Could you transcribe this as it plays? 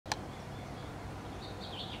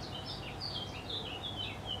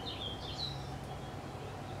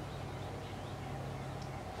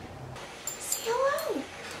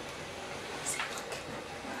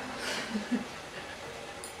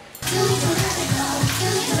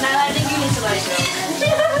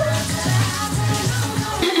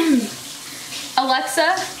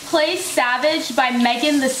Alexa, play Savage by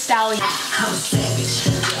Megan Thee Stallion. I'm savage.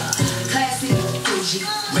 Classy, bougie,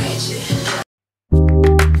 ratchet.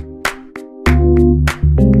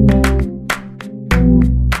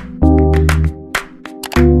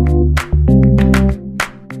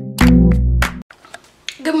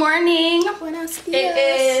 Good morning. Buenos dias. It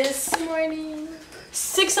is Good morning.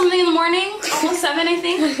 6 something in the morning, almost 7 I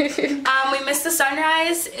think. We missed the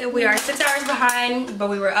sunrise. We are 6 hours behind, but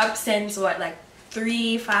we were up since what, like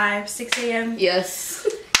 3, 5, 6 a.m. Yes.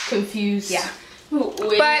 Confused. Yeah.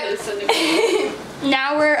 But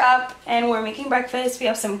now we're up and we're making breakfast. We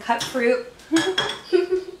have some cut fruit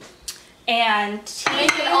and tea,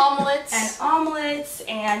 making omelets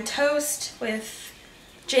and toast with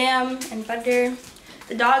jam and butter.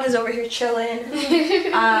 The dog is over here chilling.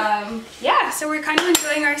 Yeah, so we're kind of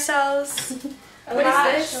enjoying ourselves. What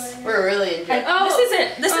is this? We're really enjoying.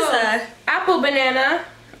 This is a apple banana.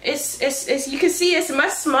 It's you can see it's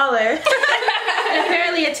much smaller. And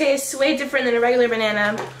apparently it tastes way different than a regular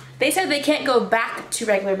banana. They said they can't go back to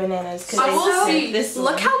regular bananas because we'll see. This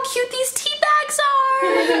look how cute these tea bags are.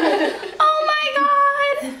 Oh my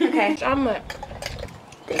god. Okay. omelet.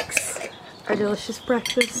 Thanks. Our delicious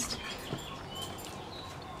breakfast.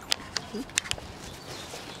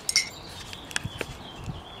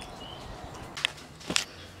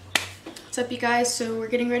 What's up, you guys? So we're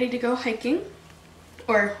getting ready to go hiking,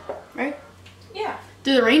 right? Yeah.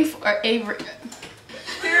 Through the rainforest.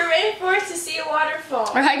 Through a rainforest to see a waterfall.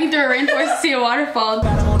 We're hiking through a rainforest to see a waterfall.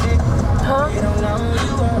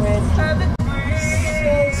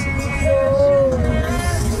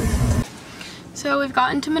 So we've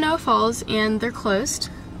gotten to Manoa Falls and they're closed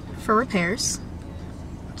for repairs,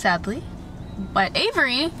 sadly. But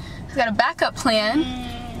Avery has got a backup plan.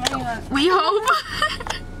 We hope.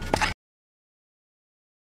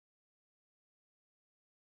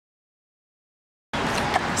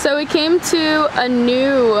 So we came to a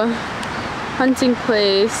new hunting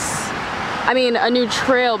place. I mean, a new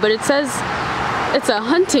trail, but it says it's a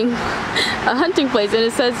hunting place, and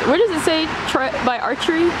it says, where does it say by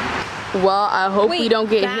archery? Well, I hope we don't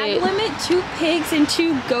get hit. Limit 2 pigs and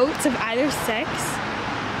 2 goats of either sex.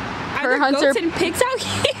 Are there goats and pigs out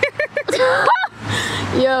here?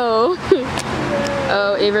 Yo.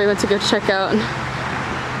 Oh, Avery went to go check out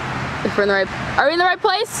if we're in the right. Are we in the right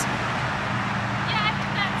place?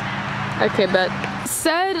 Okay, bet.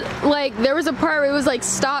 Said, like, there was a part where it was like,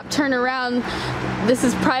 stop, turn around, this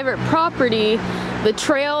is private property, the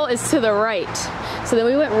trail is to the right. So then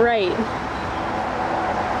we went right.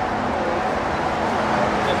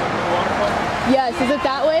 Yes, is it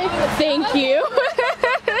that way? Thank you.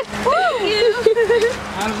 Thank you.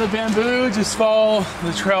 Out of the bamboo, just follow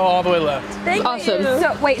the trail all the way left. Thank awesome. you.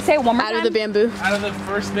 So, wait, say it one more time. time. Out of the bamboo. Out of the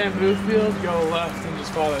first bamboo field, go left and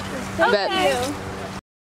just follow that trail. Bet. Thank you.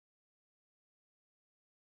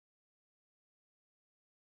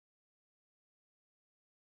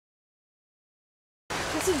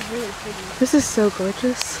 This is really pretty. This is so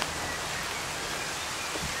gorgeous.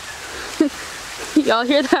 Y'all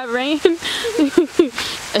hear that rain?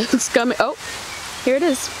 It's coming. Oh, here it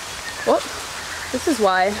is. Well, this is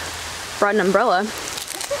why I brought an umbrella. You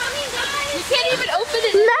can't even open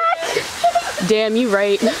it. Mac! Damn, you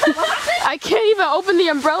right. I can't even open the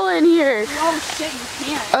umbrella in here. Oh shit, you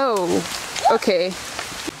can't. Oh, okay.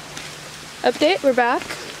 Update, we're back.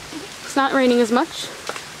 It's not raining as much.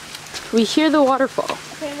 We hear the waterfall.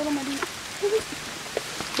 Okay, a little muddy.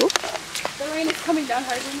 Oop. The rain is coming down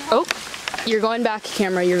harder now. Oh, you're going back,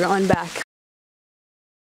 camera, you're going back.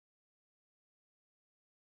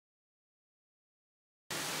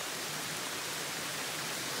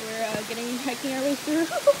 We're hiking our way through.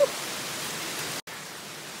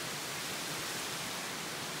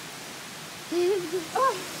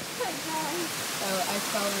 Oh my god. Oh, I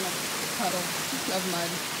fell in a puddle of mud.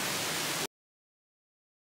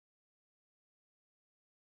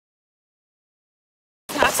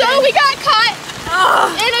 So we got caught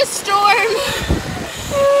in a storm.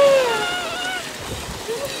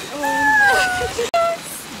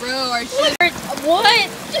 Bro, our shit. What?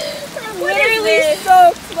 Literally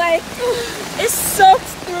soaked. Like it's soaked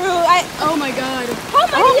through. Oh my god.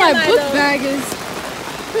 Oh my book bag is.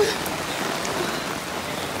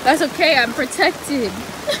 That's okay, I'm protected.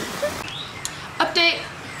 Update.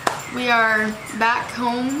 We are back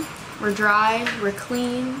home. We're dry, we're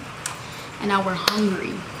clean, and now we're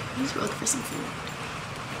hungry. Let's go look for some food.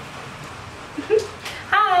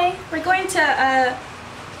 Hi, we're going to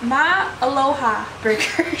Ma Aloha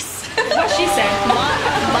Burgers. That's what she said. Ma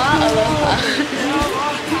Aloha.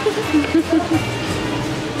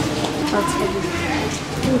 That's heavy.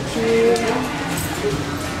 Thank you.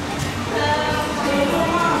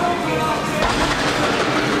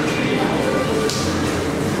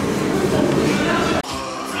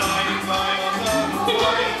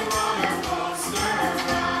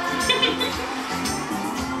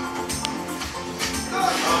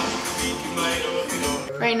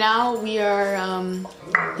 Right now we are,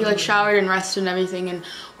 we like showered and rested and everything, and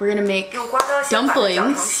we're gonna make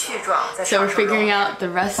dumplings. So we're figuring out the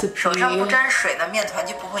recipe.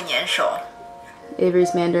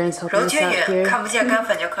 Avery's Mandarin's helping us out here. Then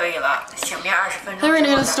we're gonna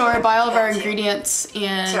go to the store, buy all of our ingredients,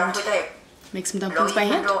 and make some dumplings by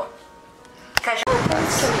hand.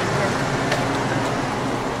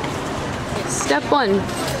 Step 1.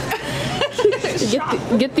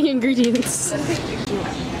 Get the ingredients.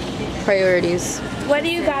 Priorities. What do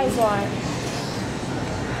you guys want?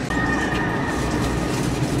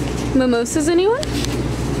 Mimosas, anyone?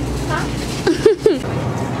 Huh?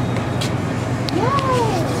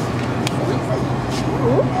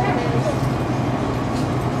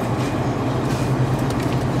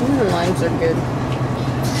 Ooh, the limes are good.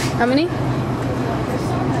 How many?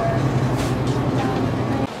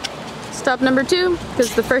 Stop number 2,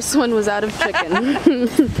 because the first one was out of chicken.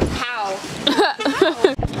 How?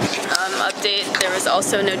 Update, there was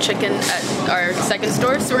also no chicken at our second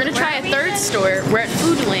store, so we're gonna try a third store. We're at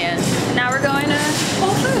Foodland. Now we're going to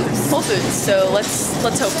Whole Foods. Whole Foods, so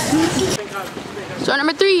let's hope. Store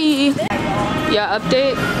number 3. Yeah,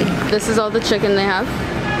 update. This is all the chicken they have.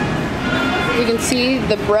 You can see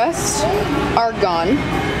the breasts are gone.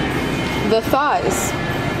 The thighs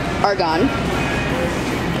are gone.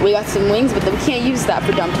 We got some wings, but we can't use that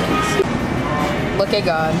for dumplings. Look at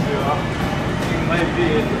God.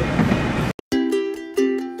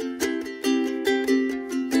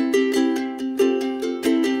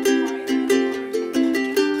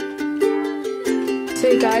 So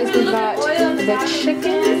you guys, we've got the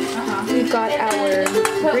chicken, we've got our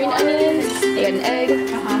green onions, and an egg.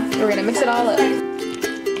 We're gonna mix it all up.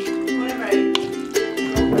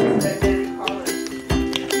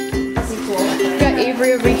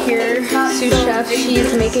 Avery over here, sous chef,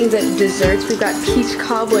 she's making the desserts. We've got peach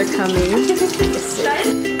cobbler coming.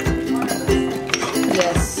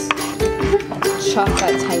 Yes. Chop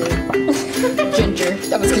that tiny. Ginger.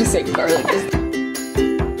 I was gonna say garlic.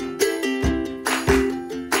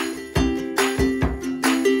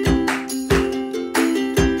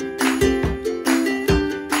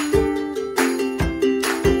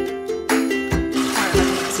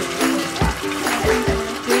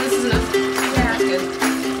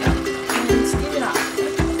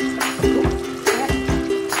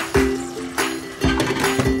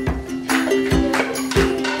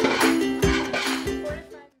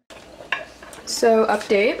 So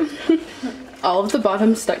update, all of the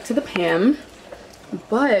bottom stuck to the pan,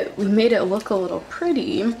 but we made it look a little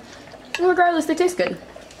pretty. And regardless, they taste good.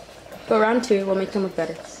 But round 2, we'll make them look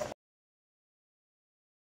better.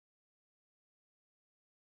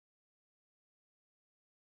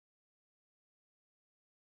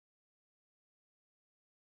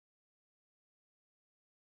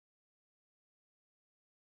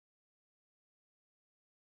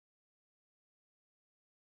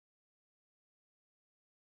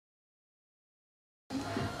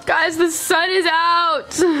 Guys, the sun is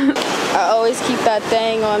out! I always keep that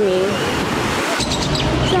thing on me.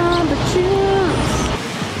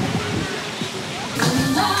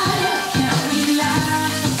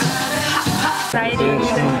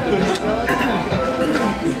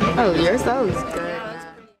 Oh, yours? That was good.